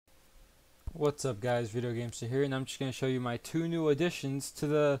What's up, guys? Video Gamester here, and I'm just going to show you my two new additions to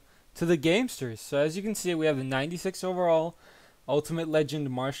the Gamesters. So as you can see, we have the 96 overall Ultimate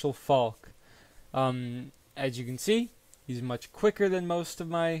Legend Marshall Faulk. As you can see, he's much quicker than most of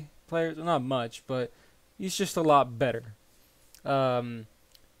my players. Well, not much, but he's just a lot better. And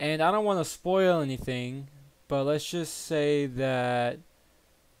I don't want to spoil anything, but let's just say that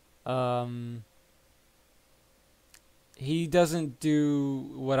he doesn't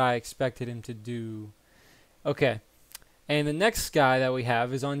do what I expected him to do. Okay. And the next guy that we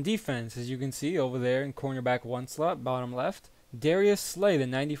have is on defense, as you can see over there in cornerback 1 slot, bottom left. Darius Slay, the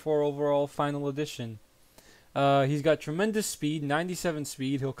 94 overall final edition. He's got tremendous speed, 97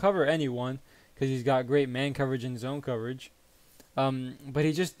 speed. He'll cover anyone because he's got great man coverage and zone coverage. But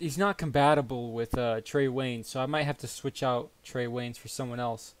he's not compatible with Trey Waynes, so I might have to switch out Trey Waynes for someone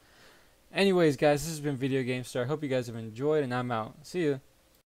else. Anyways, guys, this has been Video Gamester. I hope you guys have enjoyed, and I'm out. See ya.